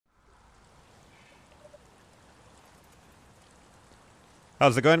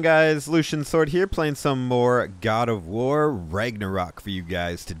How's it going, guys? Lucian Sword here, playing some more God of War Ragnarok for you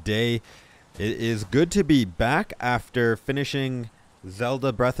guys today. It is good to be back after finishing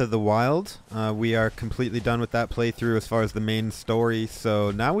Zelda Breath of the Wild. We are completely done with that playthrough as far as the main story,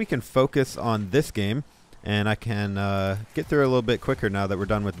 so now we can focus on this game, and I can get through it a little bit quicker now that we're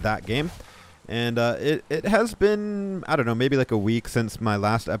done with that game. And it has been, I don't know, maybe like a week since my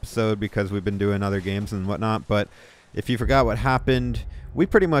last episode because we've been doing other games and whatnot, but if you forgot what happened, we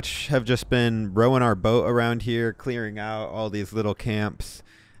pretty much have just been rowing our boat around here, clearing out all these little camps,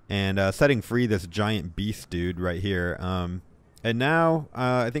 and setting free this giant beast dude right here. And now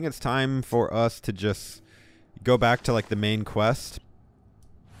I think it's time for us to just go back to like the main quest,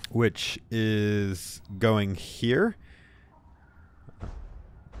 which is going here.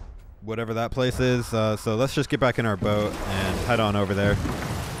 Whatever that place is. So let's just get back in our boat and head on over there.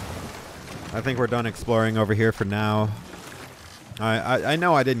 I think we're done exploring over here for now. I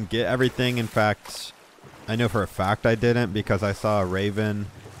know I didn't get everything. In fact, I know for a fact I didn't because I saw a raven.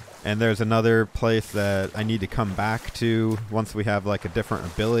 And there's another place that I need to come back to once we have like a different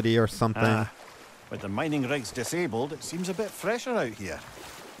ability or something. With the mining rigs disabled, it seems a bit fresher out here.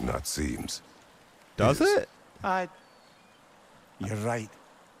 Not seems. Does it? You're right.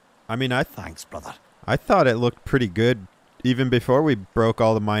 I mean, Thanks, brother. I thought it looked pretty good even before we broke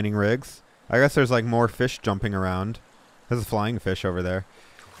all the mining rigs. I guess there's like more fish jumping around. There's a flying fish over there.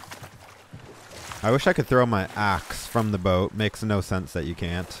 I wish I could throw my axe from the boat. Makes no sense that you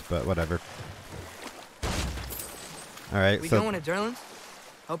can't, but whatever. Alright, We so going to Derlin's?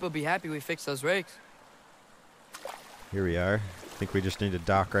 Hope he'll be happy we fixed those rigs. here we are. I think we just need to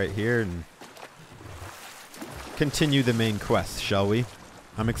dock right here and continue the main quest, shall we?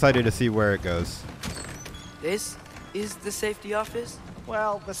 I'm excited to see where it goes. This is the safety office?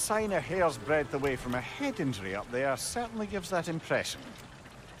 Well, the sign a hair's breadth away from a head injury up there certainly gives that impression.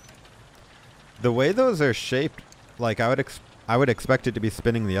 The way those are shaped, like I would expect it to be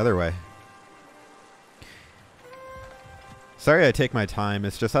spinning the other way. Sorry I take my time.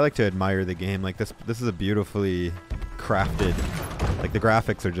 It's just I like to admire the game. Like this is a beautifully crafted, like the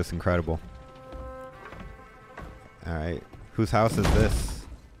graphics are just incredible. All right, whose house is this?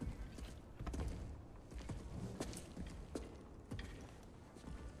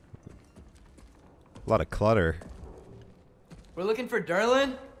 A lot of clutter. We're looking for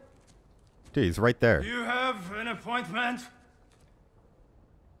Derlin? Dude, he's right there. Do you have an appointment?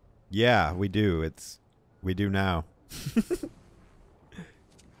 Yeah, we do. We do now.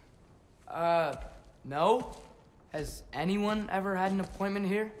 No? Has anyone ever had an appointment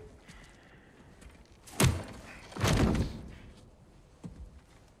here?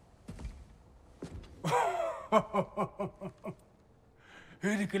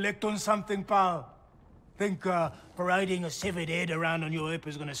 Here to collect on something, pal? Think parading a severed head around on your hip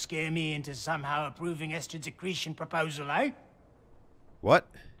is gonna scare me into somehow approving Esther's accretion proposal, eh? What?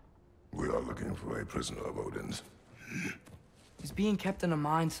 We are looking for a prisoner of Odin's. He's being kept in a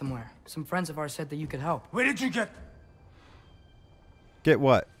mine somewhere. Some friends of ours said that you could help. Where did you get? Get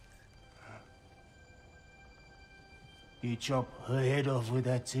what? You chop her head off with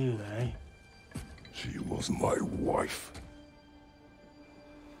that too, eh? She was my wife.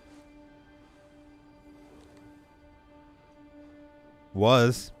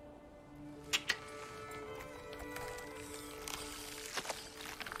 Was.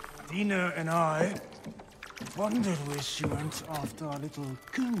 Dina and I wondered where she went after our little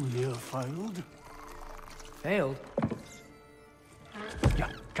coup here failed. Failed? Yeah,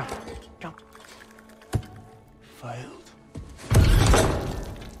 come, come. Failed.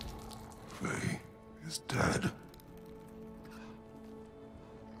 Faye is dead.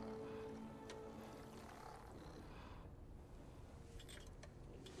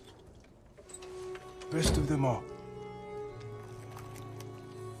 Rest of them are.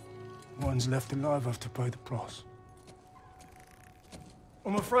 One's left alive have to pay the price.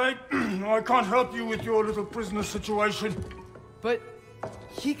 I'm afraid I can't help you with your little prisoner situation. But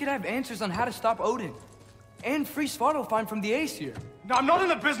he could have answers on how to stop Odin. And free Svartalfheim from the Aesir. Now, I'm not in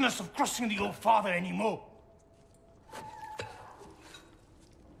the business of crossing the old father anymore.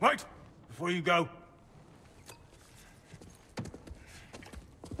 Right, before you go.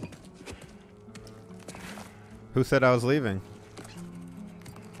 Who said I was leaving?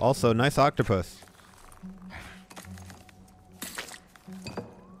 Also, nice octopus.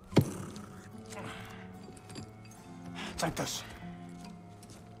 Take this.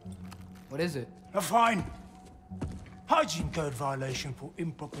 What is it? A fine. Hygiene code violation for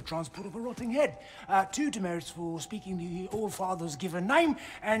improper transport of a rotting head. 2 demerits for speaking the All-Father's given name,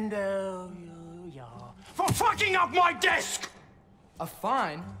 and, yeah, for fucking up my desk! A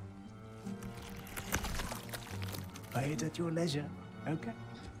fine? Pay it at your leisure, okay?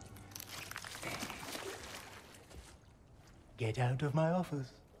 Get out of my office.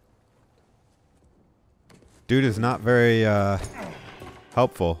 Dude is not very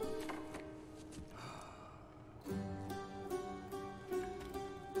helpful.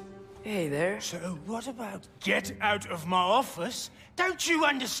 Hey there. So what about get out of my office? Don't you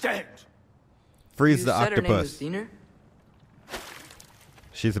understand? Freeze You the said her name was octopus. Diener?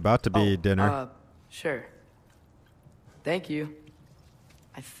 She's about to be dinner. Sure. Thank you.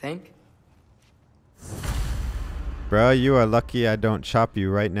 I think. Bro, you are lucky I don't chop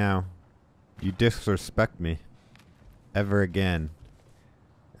you right now. You disrespect me. Ever again.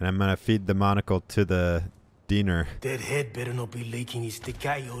 And I'm gonna feed the monocle to the Diener. That head better not be leaking his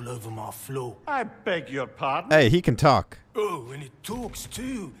decay all over my floor. I beg your pardon? Hey, he can talk. Oh, and it talks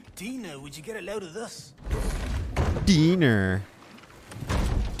too. Dina, would you get a load of this? Diener.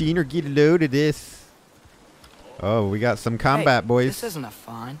 Diener, get a load of this. Oh, we got some combat, hey, boys. This isn't a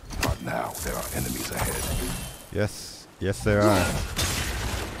fine. Not now. There are enemies ahead. Yes. Yes, there are.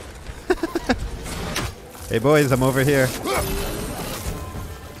 Hey, boys, I'm over here.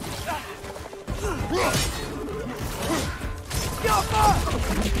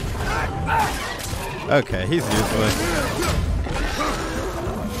 Okay, he's useless.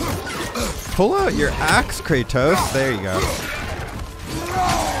 Pull out your axe, Kratos. There you go.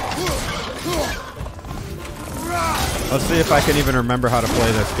 Let's see if I can even remember how to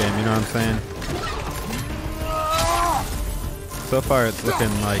play this game, you know what I'm saying? So far it's looking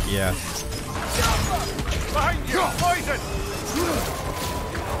like yes. Behind you! Poison!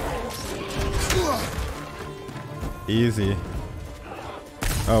 Easy.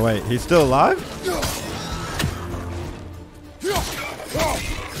 Oh wait, he's still alive?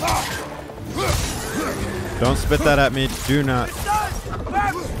 Don't spit that at me, do not.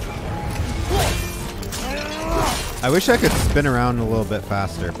 I wish I could spin around a little bit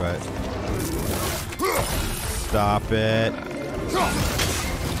faster, but... Stop it.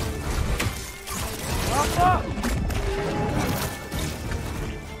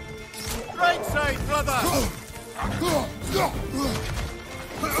 Right side, brother!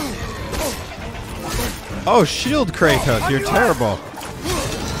 Oh, shield Kratos, you're terrible.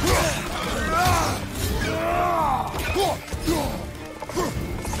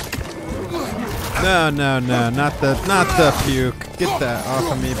 No, no, no, not the puke. Get that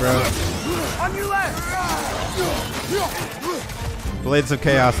off of me, bro. On your left! Blades of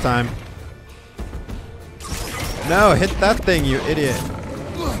Chaos time. No, hit that thing, you idiot.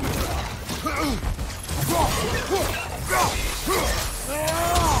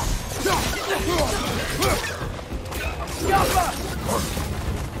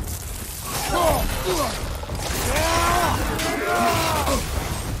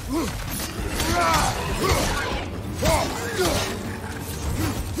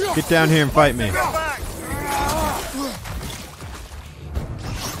 Get down here and fight me.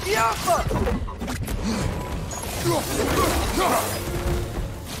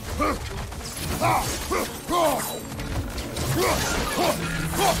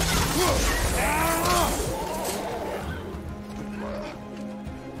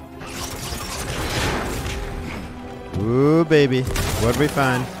 Ooh, baby. What'd we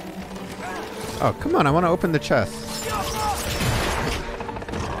find? Oh, come on. I want to open the chest.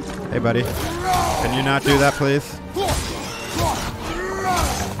 Hey, buddy. Can you not do that, please?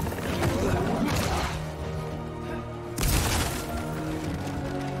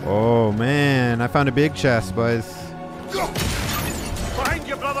 Oh, man. I found a big chest, boys. Behind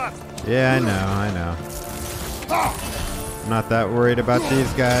you, brother! Yeah, I know. I'm not that worried about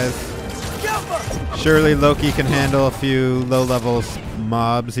these guys. Surely Loki can handle a few low-level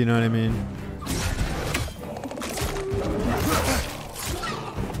mobs, you know what I mean?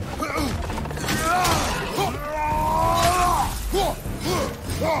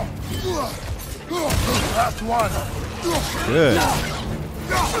 Last one! Good.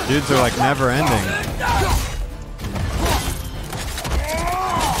 Dudes are like never ending.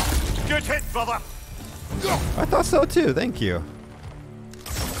 Good hit, brother! I thought so too, thank you.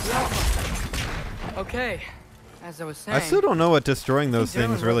 Okay, as I was saying. I still don't know what destroying those Dylan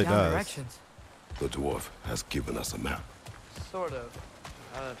things wrote really down does. directions. The dwarf has given us a map. Sort of.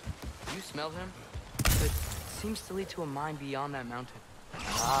 You smelled him? It seems to lead to a mine beyond that mountain.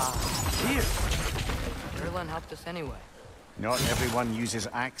 Ah, here! Erlen helped us anyway. Not everyone uses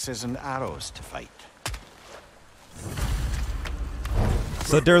axes and arrows to fight.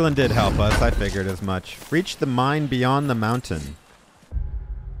 So Derlin did help us, I figured as much. Reach the mine beyond the mountain.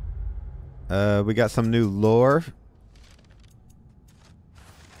 We got some new lore.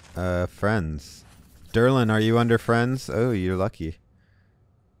 Friends. Derlin, are you under friends? Oh, you're lucky.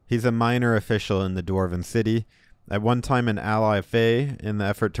 He's a minor official in the Dwarven city. At one time an ally of Fae in the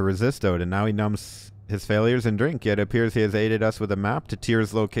effort to resist Odin. Now he numbs his failures in drink. Yet it appears he has aided us with a map to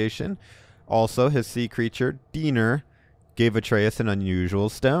Tyr's location. Also, his sea creature, Diener, gave Atreus an unusual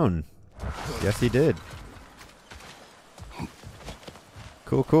stone. Yes, he did.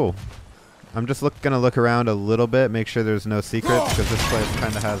 Cool, cool. I'm just gonna look around a little bit, make sure there's no secrets, because this place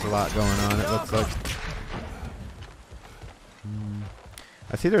kind of has a lot going on, it looks like.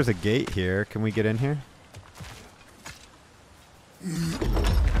 I see there's a gate here. Can we get in here?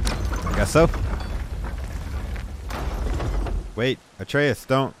 I guess so. Wait, Atreus,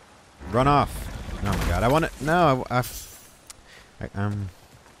 don't run off. Oh my god, I want to... No,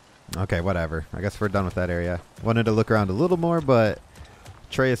 okay, whatever. I guess we're done with that area. Wanted to look around a little more, but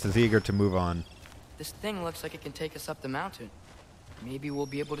Atreus is eager to move on. This thing looks like it can take us up the mountain. Maybe we'll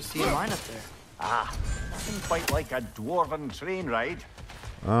be able to see a mine up there. Ah, nothing quite like a dwarven train ride.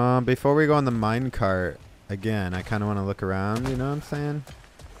 Before we go on the minecart, again, I kind of want to look around, you know what I'm saying?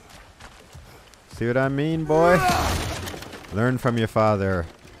 See what I mean, boy? Learn from your father.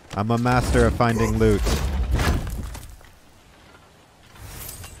 I'm a master of finding loot.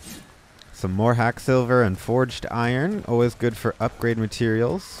 Some more hack silver and forged iron. Always good for upgrade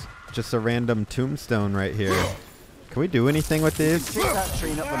materials. Just a random tombstone right here. Can we do anything with these? Take that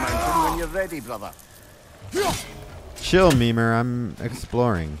train up the mountain when you're ready, brother. Chill, Memer. I'm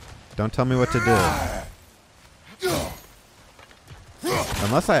exploring. Don't tell me what to do.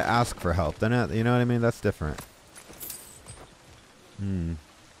 Unless I ask for help. Then, you know what I mean? That's different.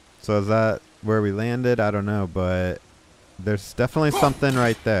 So is that where we landed? I don't know, but there's definitely something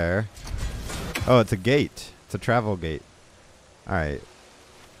right there. Oh, it's a gate. It's a travel gate. Alright.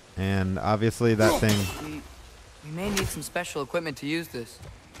 And obviously that thing... We may need some special equipment to use this.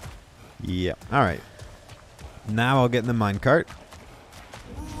 Yeah. Alright. Now I'll get in the minecart.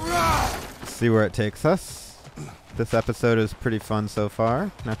 See where it takes us. This episode is pretty fun so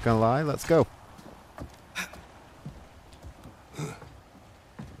far. Not gonna lie. Let's go.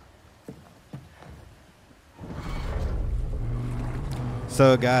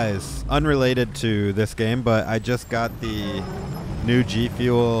 So guys, unrelated to this game, but I just got the new G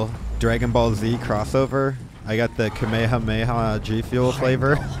Fuel Dragon Ball Z crossover. I got the Kamehameha G Fuel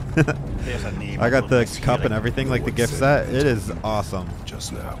flavor. I got the cup and everything, like the gift set. It is awesome.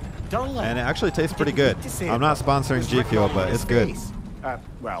 Just now. And it actually tastes pretty good. I'm not sponsoring G Fuel, but it's good.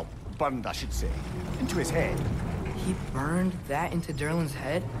 Well, burned, I should say. Into his head. He burned that into Derlin's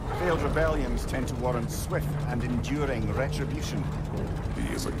head? Failed rebellions tend to warrant swift and enduring retribution.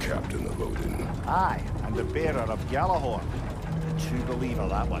 He is a captain of Odin. Aye, and the bearer of Galahorn. A true believer,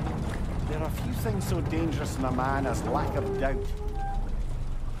 that one. There are few things so dangerous in a man as lack of doubt.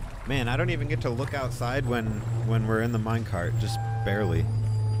 Man, I don't even get to look outside when we're in the minecart. Just barely.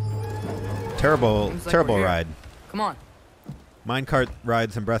 Terrible, Seems like terrible we're here. ride. Come on. Minecart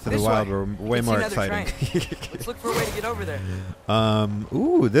rides in Breath of the This Wild way. were We way can see more another exciting. Let's look for a way to get over there.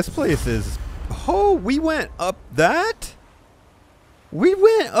 Ooh, this place is... Oh, we went up that? We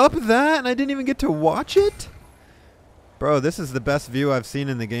went up that and I didn't even get to watch it? Bro, this is the best view I've seen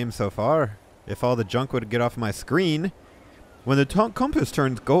in the game so far. If all the junk would get off my screen. When the compass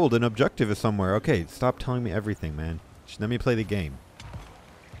turns gold, an objective is somewhere. Okay, stop telling me everything, man. Just let me play the game.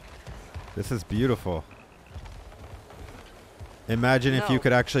 This is beautiful. Imagine if you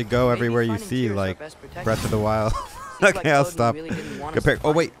could actually go everywhere you see, like Breath of the Wild. Okay, I'll stop. Compare.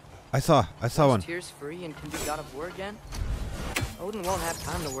 Oh wait, I saw one. Tyr's free and can be God of War again? Odin won't have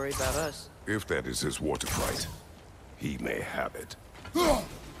time to worry about us. If that is his war to fight, he may have it.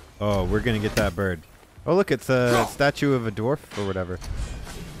 Oh, we're gonna get that bird. Oh look, it's a statue of a dwarf or whatever.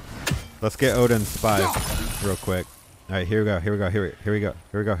 Let's get Odin's spy real quick. All right, here we go. Here we go. Here we go.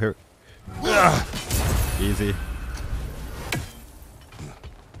 Here we go. Here. Easy.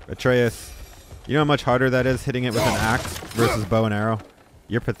 Atreus, you know how much harder that is hitting it with an axe versus bow and arrow?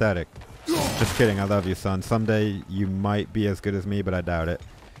 You're pathetic. Just kidding. I love you, son. Someday you might be as good as me, but I doubt it.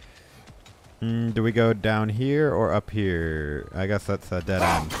 Do we go down here or up here? I guess that's a dead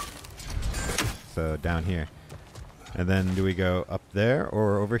end. So down here. And then do we go up there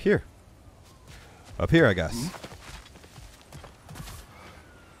or over here? Up here, I guess.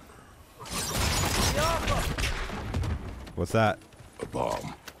 What's that? A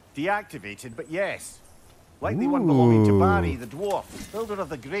bomb. Deactivated, but yes. Likely one belonging to Barry, the dwarf, builder of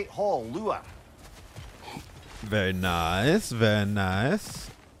the Great Hall, Lure. Very nice, very nice.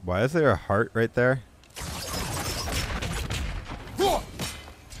 Why is there a heart right there?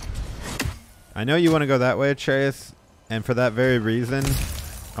 I know you want to go that way, Atreus, and for that very reason,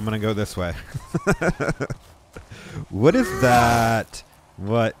 I'm gonna go this way. What is that?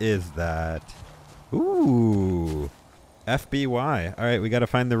 What is that? Ooh. FBI. Alright, we gotta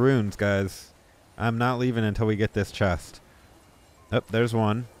find the runes, guys. I'm not leaving until we get this chest. Oh, there's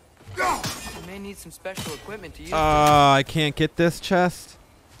one. You may need some special equipment to use. Oh, I can't get this chest?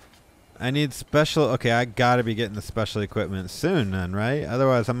 I need special... Okay, I gotta be getting the special equipment soon then, right?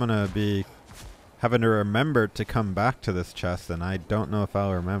 Otherwise, I'm gonna be having to remember to come back to this chest, and I don't know if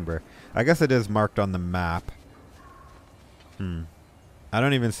I'll remember. I guess it is marked on the map. I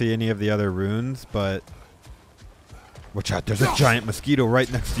don't even see any of the other runes, but... Watch out, there's a giant mosquito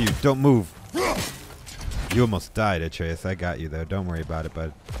right next to you. Don't move. You almost died, Atreus. I got you, though. Don't worry about it,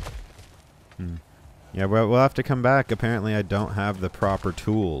 bud. Yeah, we'll have to come back. Apparently, I don't have the proper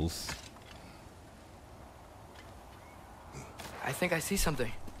tools. I think I see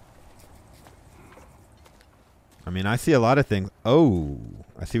something. I mean, I see a lot of things. Oh,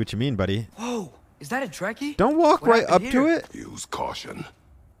 I see what you mean, buddy. Whoa, is that a Trekkie? Don't walk What right up happened to here? it. Use caution.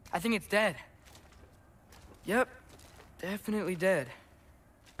 I think it's dead. Yep, definitely dead.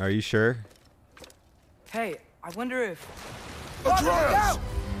 Are you sure? Hey, I wonder if... Atreus!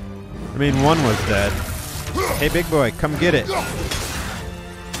 I mean, one was dead. Hey, big boy, come get it.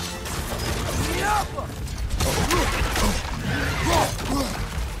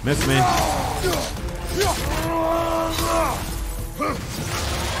 Miss me.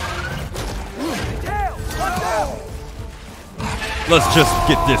 Let's just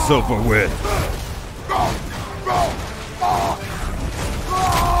get this over with.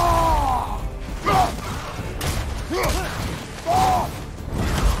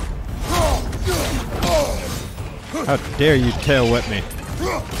 How dare you tail whip me?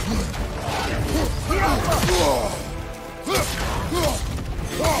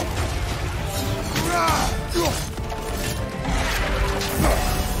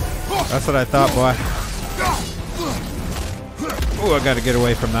 That's what I thought, boy. Oh, I gotta get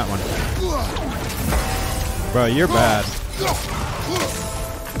away from that one. Bro, you're bad.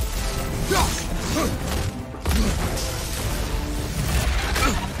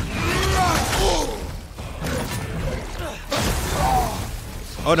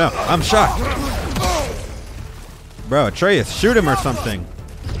 Oh no, I'm shocked. Bro, Atreus, shoot him or something.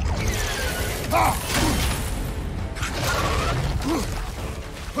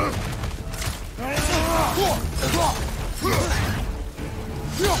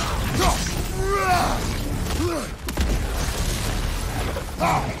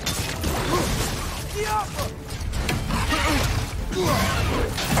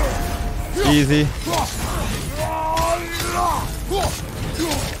 Easy.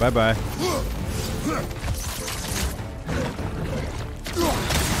 Bye-bye.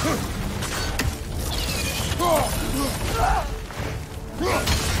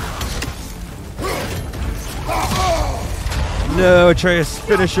 No, Atreus,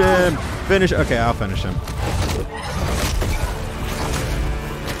 finish him. Finish. Okay, I'll finish him.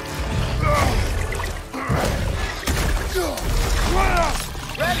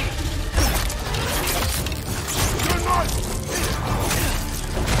 Ready!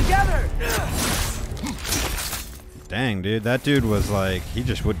 Together! Dang, dude, that dude was like, he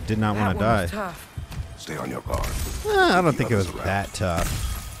just did not want to die. Tough. Stay on your guard. I don't think it was that tough.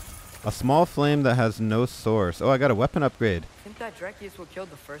 A small flame that has no source. Oh, I got a weapon upgrade. I think that Trekkie is what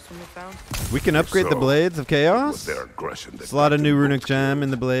killed the first one we found. We can upgrade the So, Blades of Was Chaos. their aggression that Slot a got new them runic both gem killed? in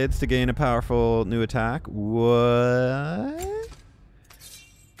the blades to gain a powerful new attack. What?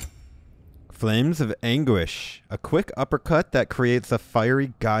 Flames of Anguish. A quick uppercut that creates a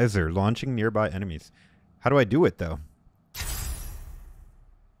fiery geyser launching nearby enemies. How do I do it, though?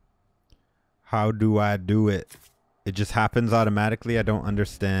 How do I do it? It just happens automatically? I don't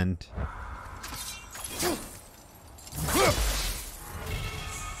understand.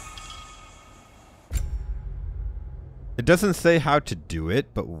 It doesn't say how to do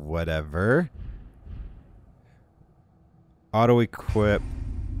it, but whatever. Auto equip.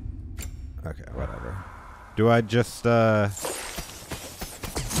 Okay, whatever. Do I just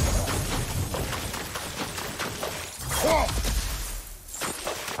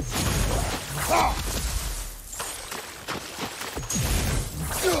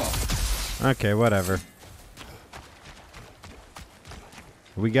Okay, whatever.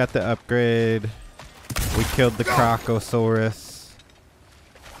 We got the upgrade. We killed the Crocosaurus.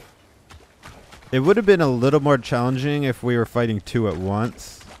 It would have been a little more challenging if we were fighting two at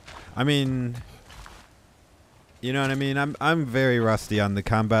once. I mean, you know what I mean? I'm very rusty on the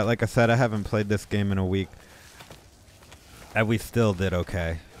combat. Like I said, I haven't played this game in a week. And we still did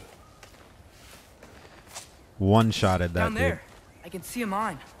okay. One-shotted that Down dude. there. I can see a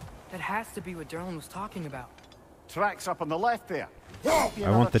mine. That has to be what Derlin was talking about. Tracks up on the left there. I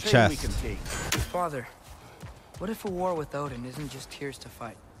want the chest. Father, what if a war with Odin isn't just Tyr's to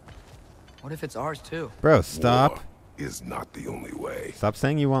fight? What if it's ours too? Bro, stop. War is not the only way. Stop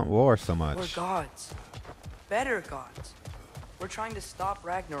saying you want war so We're much. gods. Better gods. We're trying to stop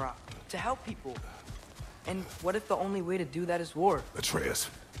Ragnarok, to help people. And what if the only way to do that is war? Atreus,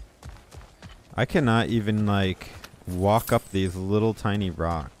 I cannot even, like, walk up these little tiny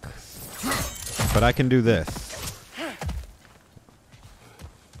rocks. But I can do this.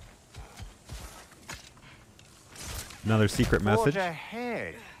 Another secret message. Forge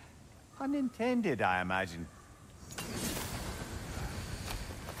ahead. Unintended, I imagine.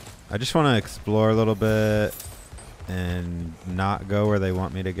 I just want to explore a little bit and not go where they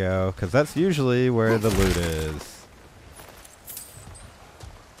want me to go, because that's usually where the loot is.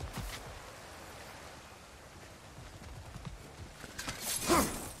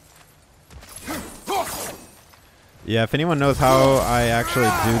 Yeah, if anyone knows how I actually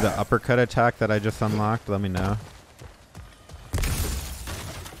do the uppercut attack that I just unlocked, let me know.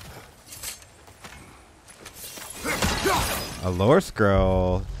 A lore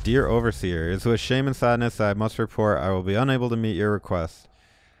scroll. Dear Overseer, it's with shame and sadness that I must report I will be unable to meet your request.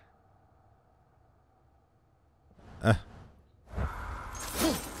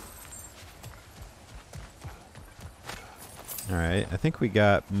 Alright, I think we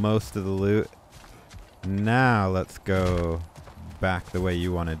got most of the loot. Now let's go back the way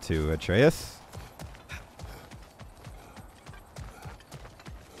you wanted to, Atreus.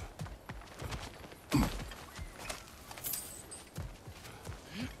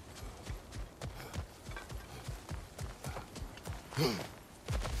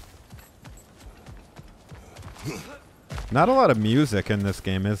 Not a lot of music in this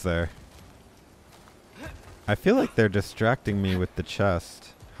game, is there? I feel like they're distracting me with the chest.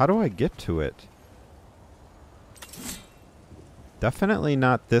 How do I get to it? Definitely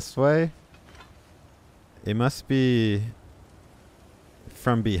not this way. It must be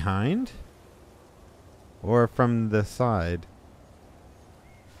from behind? Or from the side?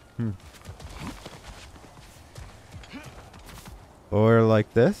 Or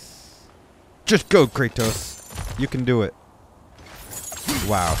like this? Just go, Kratos! You can do it.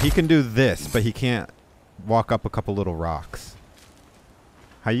 Wow, he can do this, but he can't walk up a couple little rocks.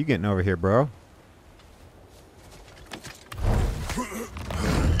 How you getting over here, bro?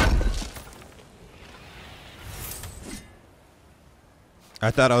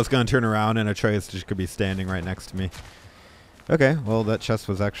 I thought I was going to turn around and Atreus just could be standing right next to me. Okay, well that chest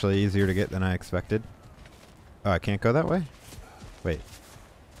was actually easier to get than I expected. Oh, I can't go that way? Wait.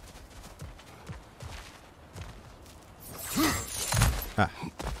 Ah.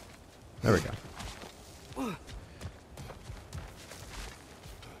 There we go.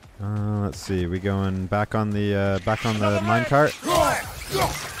 Let's see. We going back on the minecart?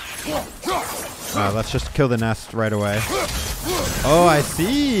 Let's just kill the nest right away. Oh, I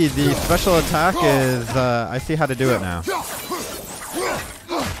see. The special attack is. I see how to do it now.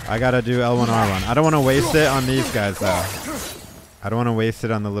 I gotta do L1R1. I don't want to waste it on these guys though. I don't want to waste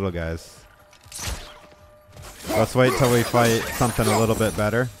it on the little guys. Let's wait till we fight something a little bit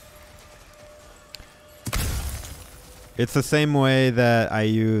better. It's the same way that I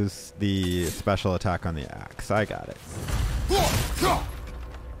use the special attack on the axe. I got it.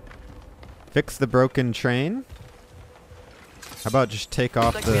 Fix the broken train. How about just take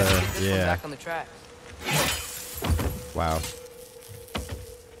off Looks the... like we have to get this one Yeah. back on the track. Wow.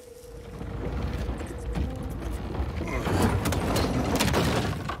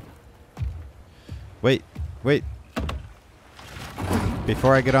 Wait. Wait.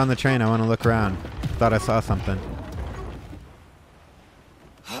 Before I get on the train, I want to look around. Thought I saw something.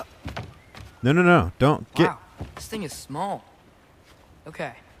 No, no, no. Don't get... Wow, this thing is small.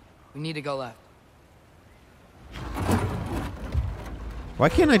 Okay, we need to go left. Why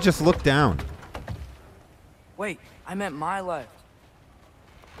can't I just look down? Wait, I meant my left.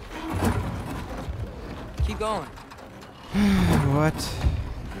 Keep going. What?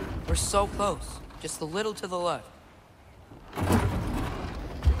 We're so close. Just a little to the left.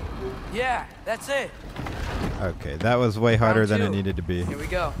 Yeah, that's it. Okay, that was way harder than it two. needed to be. Here we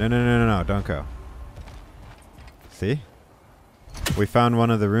go. No, no, no, no, no, don't go. See? We found one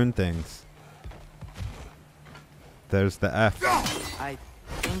of the rune things. There's the F. I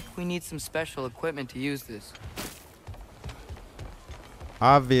think we need some special equipment to use this.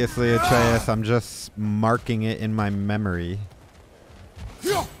 Obviously, Atreus, I'm just marking it in my memory.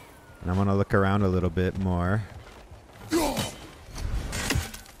 And I want to look around a little bit more.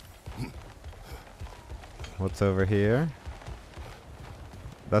 What's over here?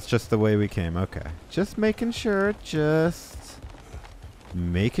 That's just the way we came. Okay. Just making sure. Just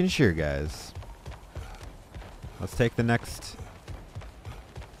making sure, guys. Let's take the next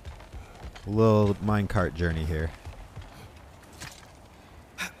little minecart journey here.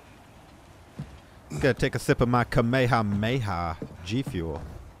 Gotta take a sip of my Kamehameha G Fuel.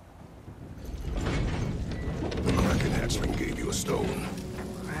 The Kraken hatchling gave you a stone.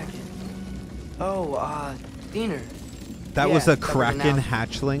 Kraken. Oh, Diener. That Yeah, was a covered in Kraken algae.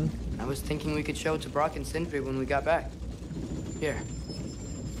 hatchling? I was thinking we could show it to Brock and Sindri when we got back. Here.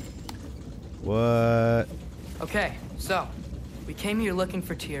 What? Okay, so we came here looking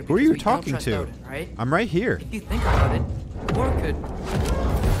for Tyr. Who are because you we don't talking trust to? Odin, right? I'm right here. If you think about it, War could.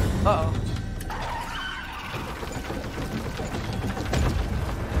 Uh-oh.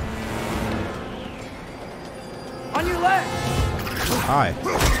 On your left! Hi.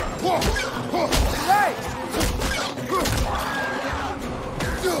 Right!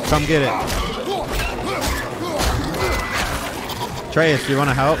 Come get it. Atreus, do you want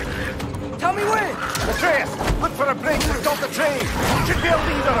to help? Tell me when! Atreus, look for a break to stop the train. Should be a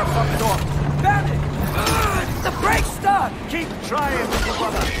leader or something off. Found it! The brake's stuck! Keep trying, little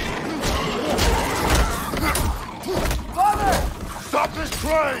brother. Father! Stop this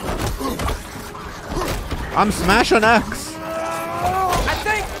train! I'm smashing X. I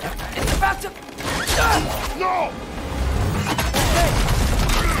think it's about to... No!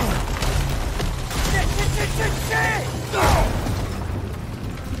 Shit!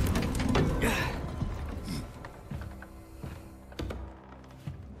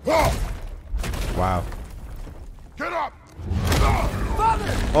 Wow. Get up!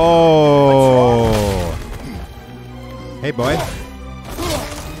 Father! Oh. Hey, boy.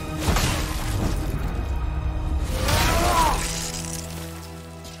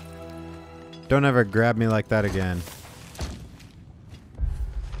 Don't ever grab me like that again.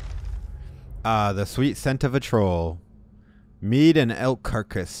 Ah, the sweet scent of a troll. Mead and elk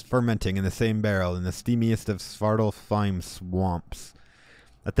carcass fermenting in the same barrel in the steamiest of Svartalfheim swamps.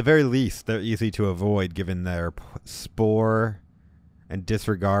 At the very least, they're easy to avoid given their spore and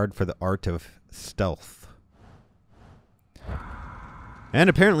disregard for the art of stealth. And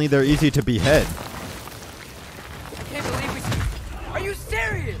apparently they're easy to behead. I can't believe we... Are you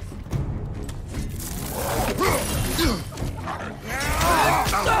serious?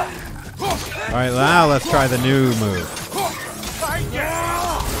 Alright, now let's try the new move.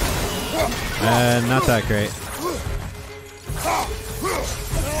 And not that great.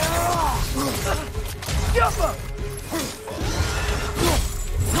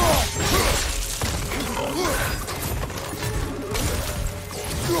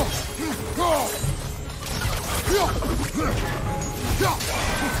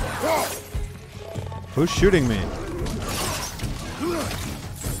 Who's shooting me?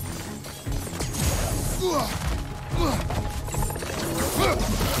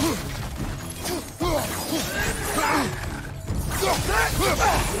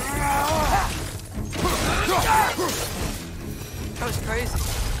 That was crazy.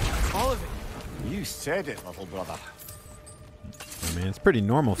 All of it. You said it, little brother. I mean, it's pretty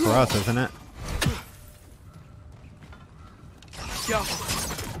normal for us, isn't it? Yo.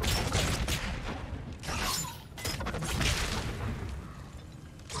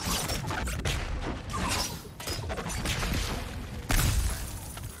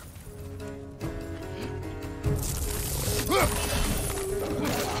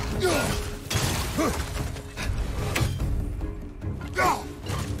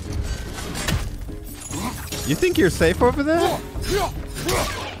 You think you're safe over there?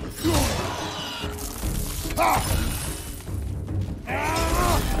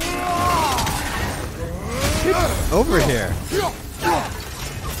 Get over here.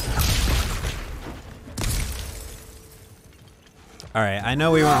 Alright, I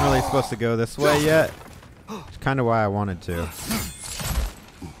know we weren't really supposed to go this way yet. It's kind of why I wanted to.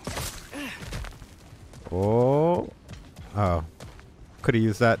 Oh. Oh. Could have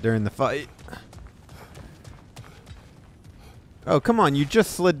used that during the fight. Oh, come on. You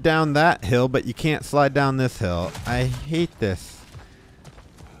just slid down that hill, but you can't slide down this hill. I hate this.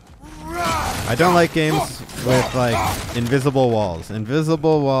 I don't like games with, like, invisible walls.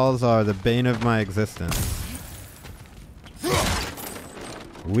 Invisible walls are the bane of my existence.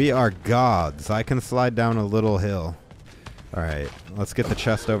 We are gods. I can slide down a little hill. Alright, let's get the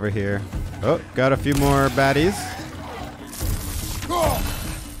chest over here. Oh, got a few more baddies.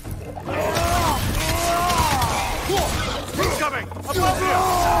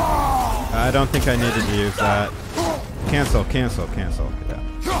 I don't think I needed to use that. Cancel, cancel, cancel. Yeah.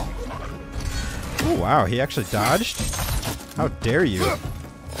 Oh, wow, he actually dodged? How dare you?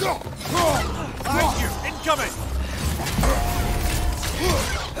 Behind you! Incoming!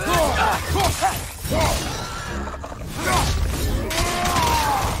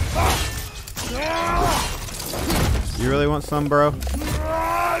 You really want some, bro? Look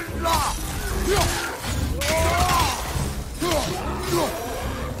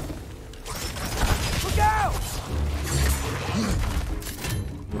out!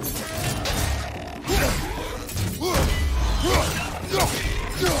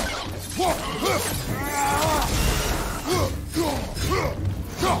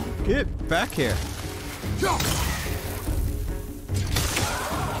 Get back here.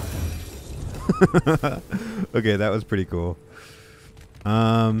 Okay, that was pretty cool.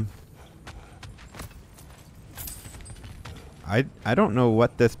 I don't know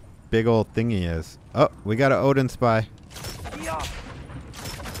what this big old thingy is. Oh, we got an Odin spy.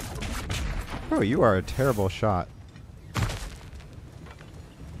 Oh, you are a terrible shot.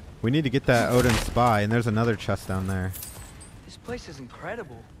 We need to get that Odin spy, and there's another chest down there. This place is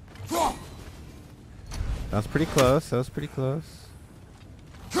incredible. That was pretty close. That was pretty close.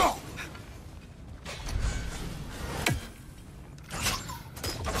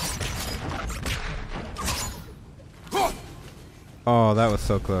 Oh, that was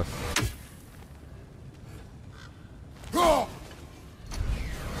so close.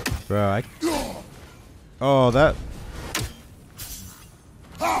 Bro, oh, that...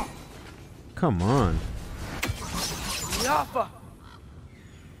 Come on.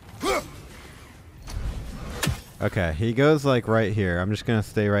 Okay, he goes like right here. I'm just gonna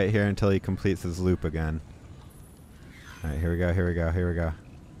stay right here until he completes his loop again. Alright, here we go, here we go, here we go.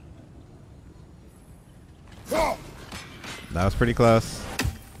 That was pretty close.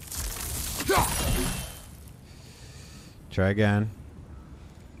 Try again.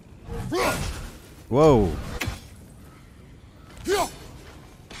 Whoa.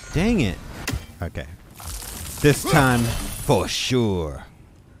 Dang it. Okay. This time for sure.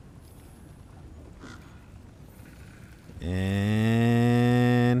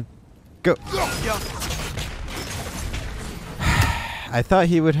 And go. I thought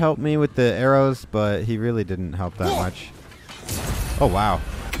he would help me with the arrows, but he really didn't help that much. Oh, wow.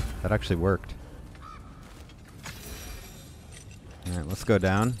 That actually worked. Alright, let's go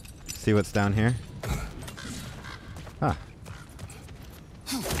down. See what's down here. Huh.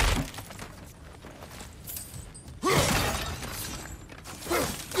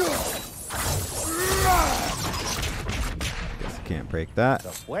 Guess I can't break that. The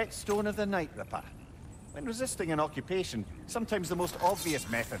whetstone of the Night Ripper. When resisting an occupation, sometimes the most obvious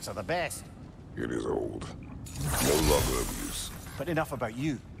methods are the best. It is old. No longer of use. But enough about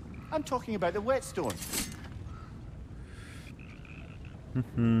you. I'm talking about the whetstone.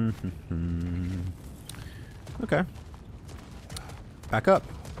 Okay. Back up.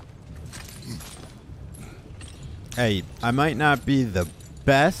 Hey, I might not be the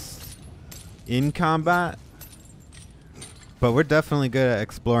best in combat, but we're definitely good at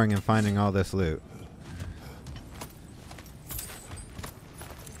exploring and finding all this loot.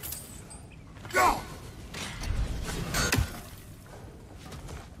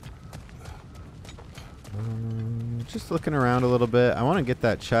 Just looking around a little bit. I want to get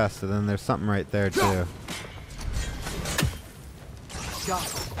that chest, and then there's something right there too.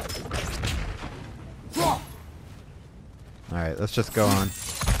 Alright, let's just go on.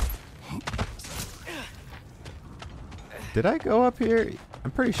 Did I go up here?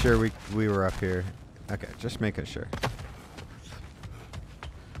 I'm pretty sure we were up here. Okay, just making sure.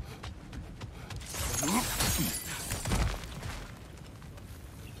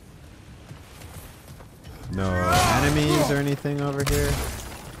 No enemies or anything over here.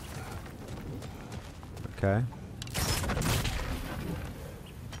 Okay.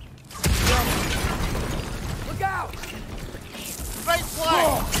 Look out! Right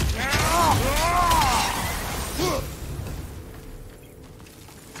flank!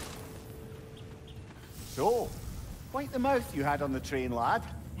 So, wipe the mouth you had on the train, lad.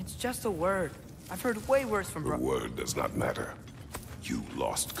 It's just a word. I've heard way worse from The word does not matter. You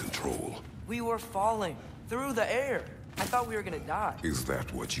lost control. We were falling through the air. I thought we were gonna die. Is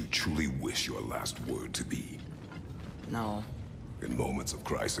that what you truly wish your last word to be? No. In moments of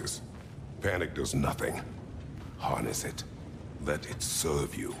crisis, panic does nothing. Harness it. Let it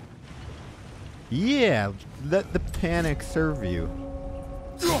serve you. Yeah, let the panic serve you.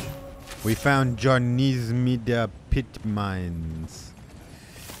 We found Jarnizmida pit mines.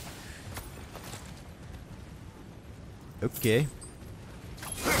 Okay.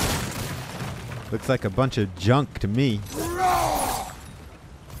 Looks like a bunch of junk to me.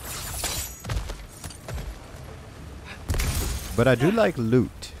 But I do like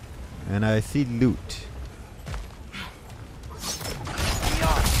loot. And I see loot.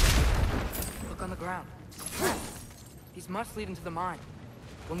 Look on the ground. These must lead into the mine.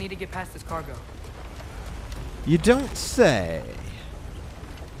 We'll need to get past this cargo. You don't say.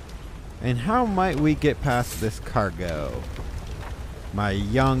 And how might we get past this cargo? My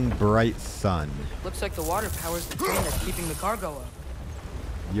young, bright son. Looks like the water powers the train that's keeping the cargo up.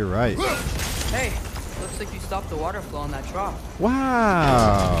 You're right. Hey, looks like you stopped the water flow on that trough.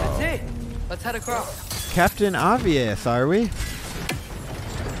 Wow. That's it. Let's head across. Captain Obvious, are we?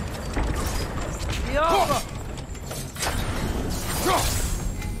 Yo!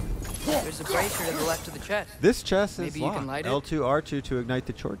 There's a brazier to the left of the chest. This chest is Maybe you locked. can light it? L2, R2 to ignite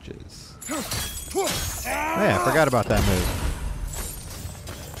the torches. Oh yeah, I forgot about that move.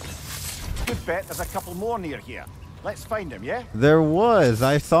 Good bet there's a couple more near here. Let's find him, yeah? There was.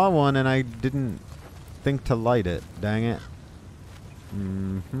 I saw one and I didn't think to light it. Dang it.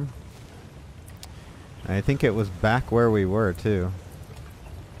 Mm-hmm. I think it was back where we were, too.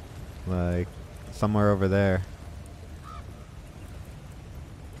 Like, somewhere over there.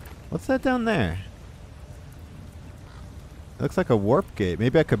 What's that down there? Looks like a warp gate.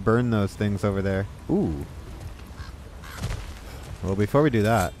 Maybe I could burn those things over there. Ooh. Well, before we do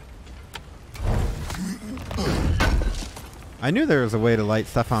that, I knew there was a way to light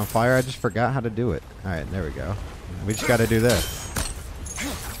stuff on fire. I just forgot how to do it. Alright, there we go. We just gotta do this.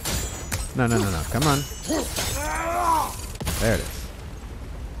 No. Come on. There it is.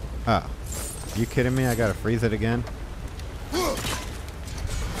 Oh. You kidding me? I gotta freeze it again?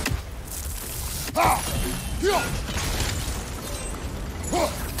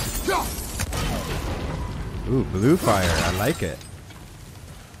 Ooh, blue fire. I like it.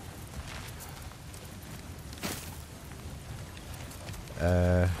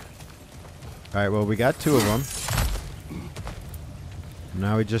 Alright, well, we got 2 of them.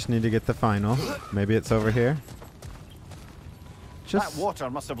 Now we just need to get the final. Maybe it's over here. That water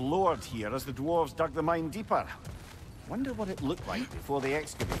must have lowered here as the dwarves dug the mine deeper. Wonder what it looked like before they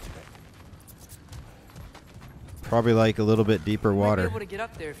excavated it. Probably like a little bit deeper I might water. be able to get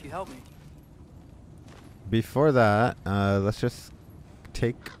up there if you help me. Before that, let's just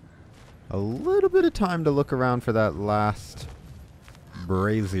take a little bit of time to look around for that last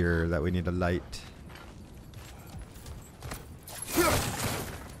brazier that we need to light.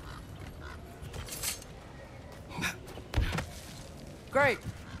 Great.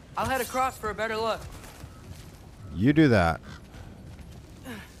 I'll head across for a better look. You do that.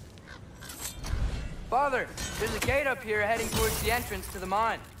 Father, there's a gate up here heading towards the entrance to the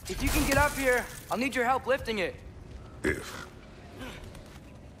mine. If you can get up here, I'll need your help lifting it. If.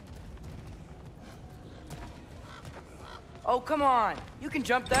 Oh, come on. You can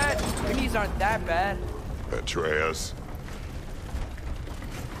jump that. Your knees aren't that bad. Atreus.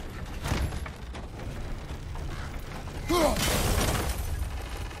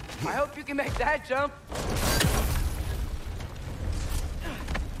 I hope you can make that jump.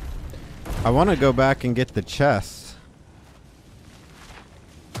 I want to go back and get the chest.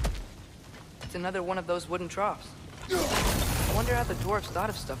 It's another one of those wooden troughs. I wonder how the dwarves thought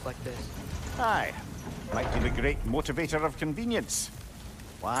of stuff like this. Aye. Might be the great motivator of convenience.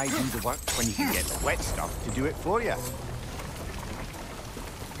 Why do the work when you can get the wet stuff to do it for you?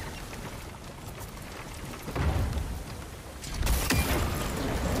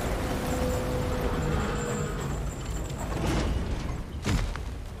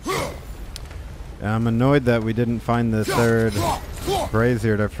 I'm annoyed that we didn't find the third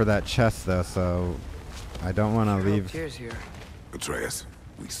brazier for that chest, though, so I don't want to leave. Tears here. Atreus,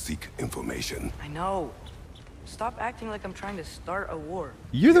 we seek information. I know. Stop acting like I'm trying to start a war.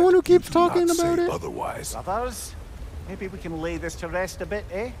 You're the one who keeps Do talking not about say it? otherwise. Brothers, maybe we can lay this to rest a bit,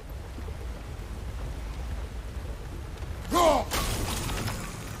 eh?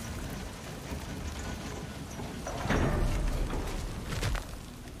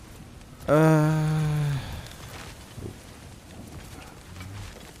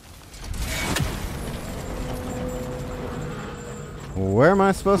 Where am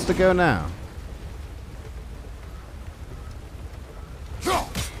I supposed to go now?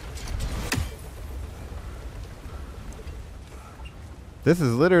 This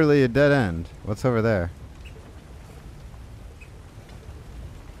is literally a dead end. What's over there?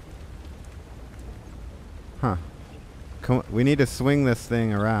 Huh. We need to swing this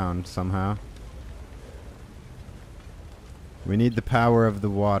thing around somehow. We need the power of the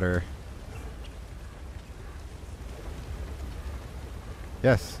water.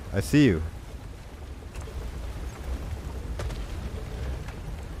 Yes, I see you.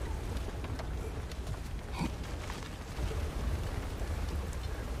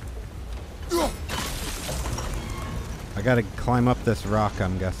 I gotta climb up this rock,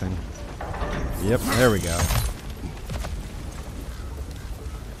 I'm guessing. Yep, there we go.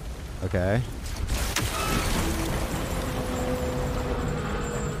 Okay.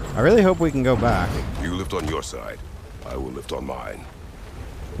 I really hope we can go back. You lift on your side. I will lift on mine.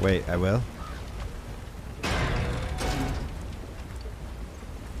 Wait, I will?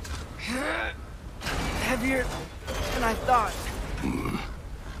 Heavier than I thought.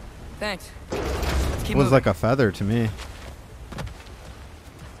 Thanks. Let's keep It was moving. like a feather to me.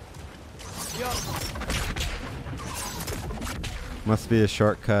 Yo. Must be a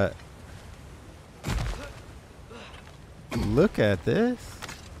shortcut. Look at this.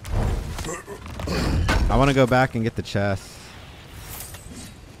 I want to go back and get the chest.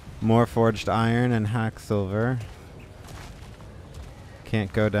 More forged iron and hack silver.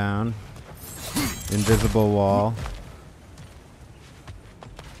 Can't go down. Invisible wall.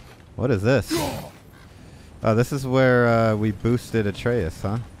 What is this? Oh, this is where we boosted Atreus,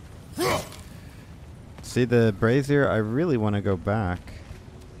 huh? See the brazier? I really want to go back.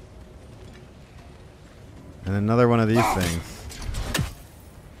 And another one of these things.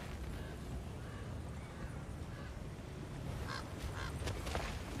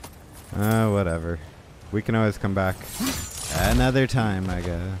 Whatever. We can always come back another time, I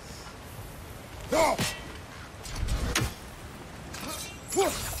guess.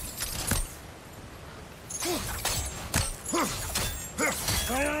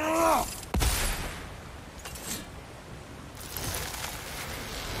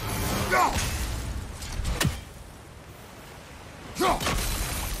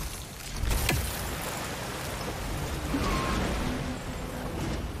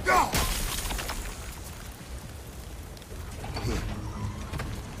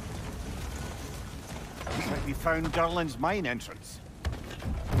 Looks like we found Durlin's mine entrance.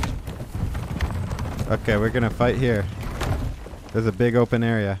 Okay, we're gonna fight here. There's a big open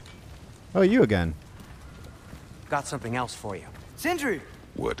area. Oh, you again. Got something else for you. Sindri!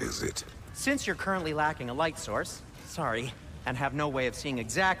 What is it? Since you're currently lacking a light source, sorry, and have no way of seeing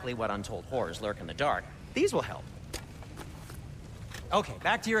exactly what untold horrors lurk in the dark, these will help. Okay,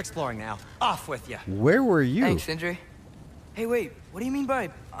 back to your exploring now. Off with you. Where were you? Thanks, Sindri. Hey, wait. What do you mean by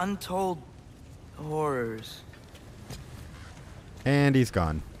untold horrors? And he's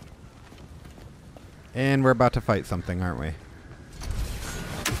gone. And we're about to fight something, aren't we?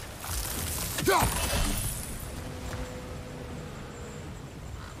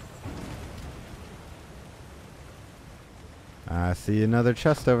 I see another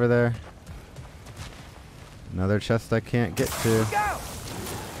chest over there. Another chest I can't get to.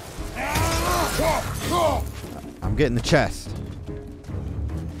 I'm getting the chest.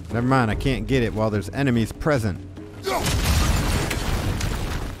 Never mind, I can't get it while there's enemies present.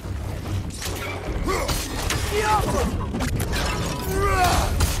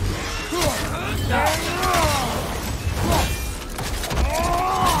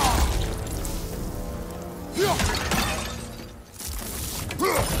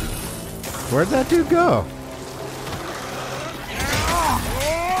 Where'd that dude go?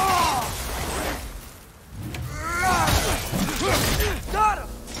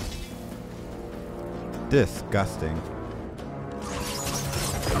 Disgusting.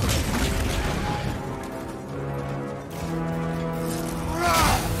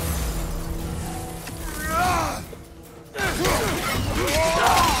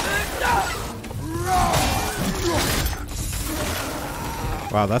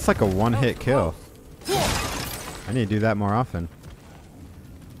 Wow, that's like a one-hit kill. I need to do that more often.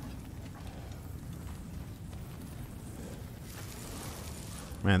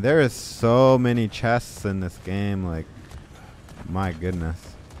 Man, there is so many chests in this game, like, my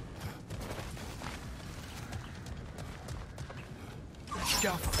goodness.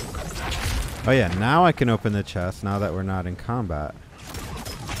 Oh yeah, now I can open the chest now that we're not in combat.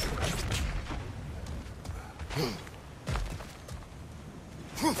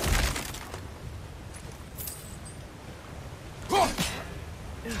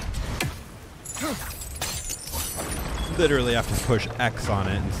 Literally have to push X on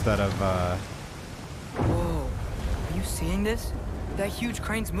it instead of Whoa. Are you seeing this? That huge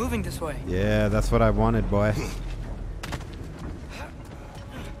crane's moving this way. yeah, that's what I wanted, boy.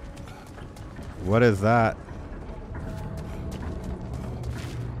 What is that?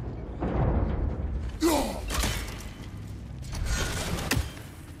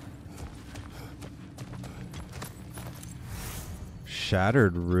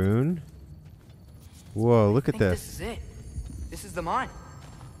 Shattered rune? Whoa, look at this. This is it. This is the mine.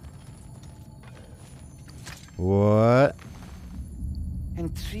 What?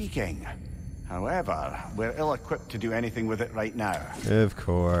 Intriguing. However, we're ill-equipped to do anything with it right now. Of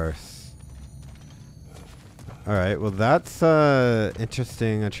course. Alright, well that's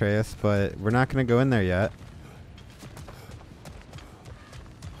interesting, Atreus, but we're not going to go in there yet.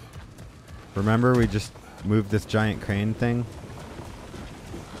 Remember, we just moved this giant crane thing?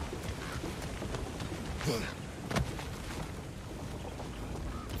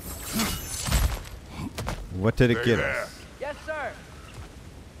 What did it get us? Yes, sir.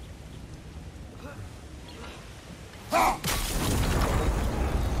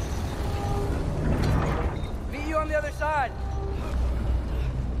 Meet you on the other side.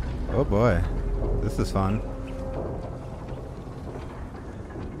 Oh boy, this is fun.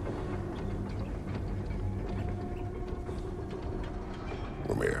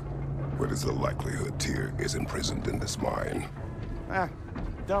 Lemire, what is the likelihood Tyr is imprisoned in this mine?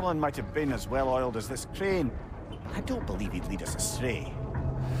 Derlin might have been as well oiled as this crane. I don't believe he'd lead us astray.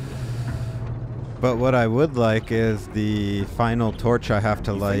 But what I would like is the final torch I have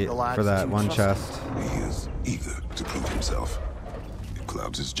to light for that one chest. He is eager to prove himself. It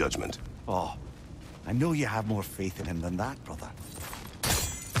clouds his judgment. Oh, I know you have more faith in him than that, brother.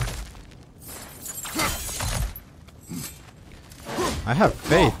 I have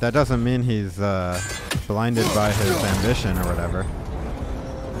faith. That doesn't mean he's blinded by his ambition or whatever.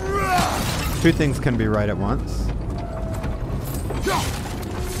 Two things can be right at once.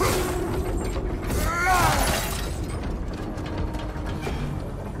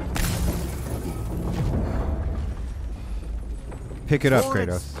 Pick it up,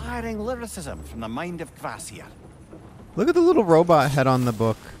 Kratos. Inspiring lyricism from the mind of Kvasir. Look at the little robot head on the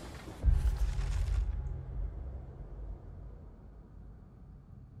book.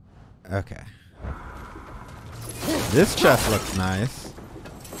 Okay. This chest looks nice.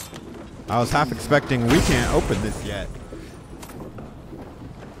 I was half expecting we can't open this yet.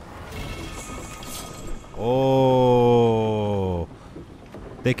 Oh.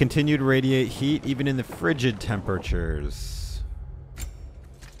 They continue to radiate heat even in the frigid temperatures.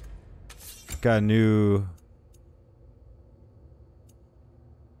 Got a new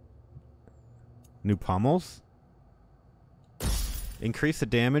pommels? Increase the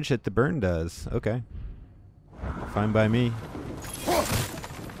damage that the burn does. Okay. Fine by me.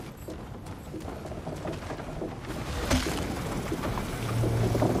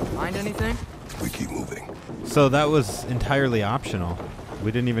 Find anything? We keep moving. So that was entirely optional.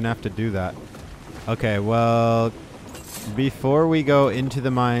 We didn't even have to do that. Okay, well, before we go into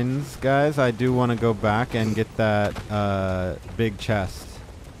the mines, guys, I do want to go back and get that big chest.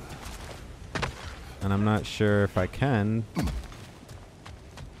 And I'm not sure if I can.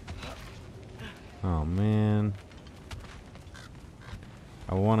 Oh, man.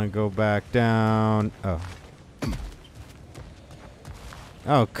 I want to go back down. Oh.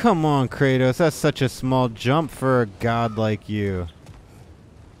 Oh, come on, Kratos. That's such a small jump for a god like you.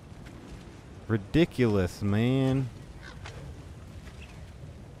 Ridiculous, man.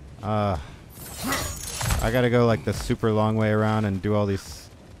 I gotta go like the super long way around and do all these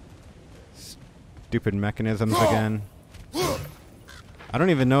stupid mechanisms again. I don't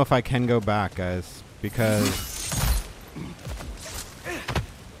even know if I can go back, guys, because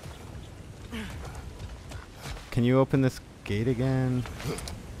can you open this gate again?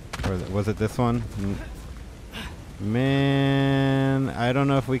 Or was it this one? Man, I don't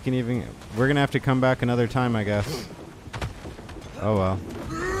know if we can even... We're gonna have to come back another time, I guess. Oh well.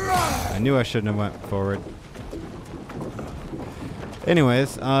 I knew I shouldn't have went forward.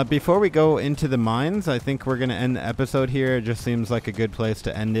 Anyways, before we go into the mines, I think we're gonna end the episode here. It just seems like a good place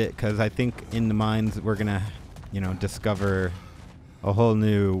to end it, because I think in the mines we're gonna, you know, discover a whole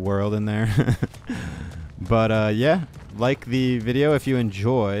new world in there. But yeah, like the video if you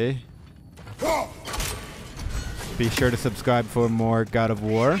enjoy. Be sure to subscribe for more God of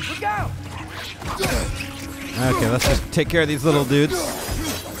War. Look out! Okay, let's just take care of these little dudes.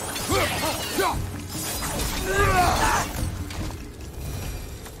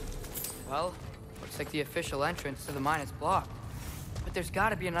 Well, looks like the official entrance to the mine is blocked. But there's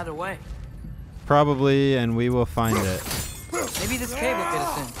gotta be another way. Probably, and we will find it. Maybe this cave will get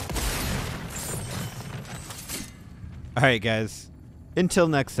us in. Alright, guys. Until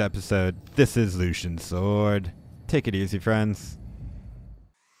next episode, this is Lucian Sword. Take it easy, friends.